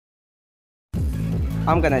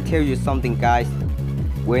I'm gonna tell you something, guys.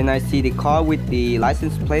 When I see the car with the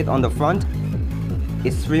license plate on the front,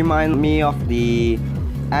 it reminds me of the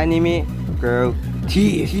anime girl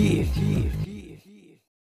Thief.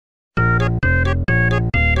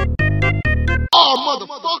 Oh,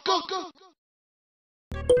 motherfucker!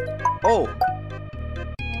 Oh!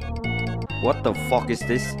 What the fuck is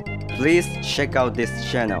this? Please check out this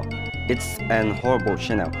channel. It's an horrible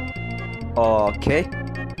channel. Okay.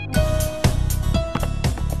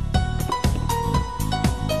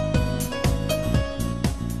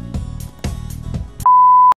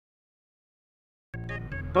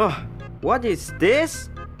 What is this?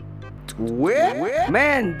 Where?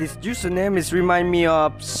 Man, this username is remind me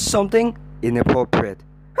of something inappropriate.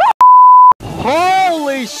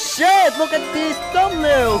 Holy shit! Look at these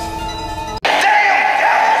thumbnails!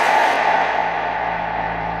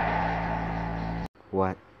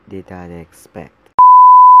 What did I expect?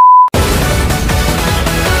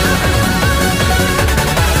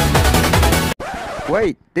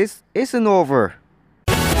 Wait, this isn't over.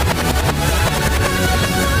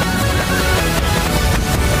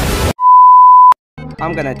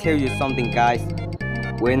 I'm gonna tell you something, guys.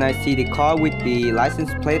 When I see the car with the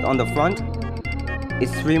license plate on the front, it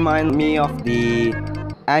reminds me of the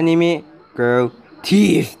anime girl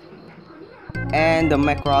Thief. And the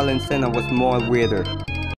McFarlane Center was more weirder.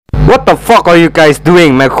 What the fuck are you guys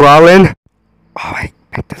doing, McFarlane? Alright,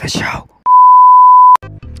 back to the show.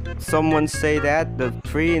 Someone say that the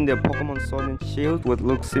tree in the Pokemon Sword and Shield would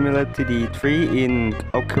look similar to the tree in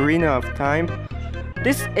Ocarina of Time.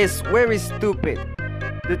 This is very stupid.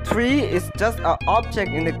 The tree is just an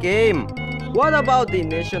object in the game. What about the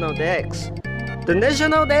National Dex? The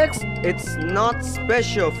National Dex, it's not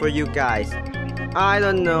special for you guys. I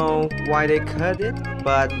don't know why they cut it,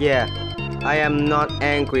 but yeah, I am not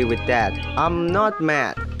angry with that. I'm not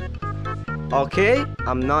mad. Okay?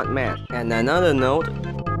 I'm not mad. And another note,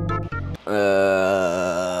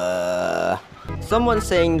 someone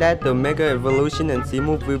saying that the Mega Evolution and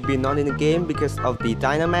Z-Move will be not in the game because of the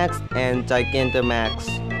Dynamax and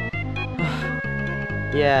Gigantamax.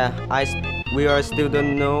 Yeah, we are still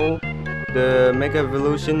don't know the Mega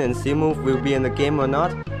Evolution and Z-Move will be in the game or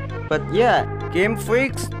not. But yeah, Game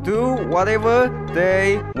Freaks do whatever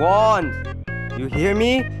they want. You hear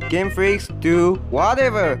me? Game Freaks do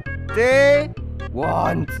whatever they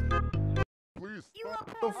want. Please, what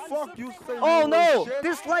the fuck you say? Oh no!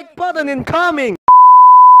 Dislike button incoming!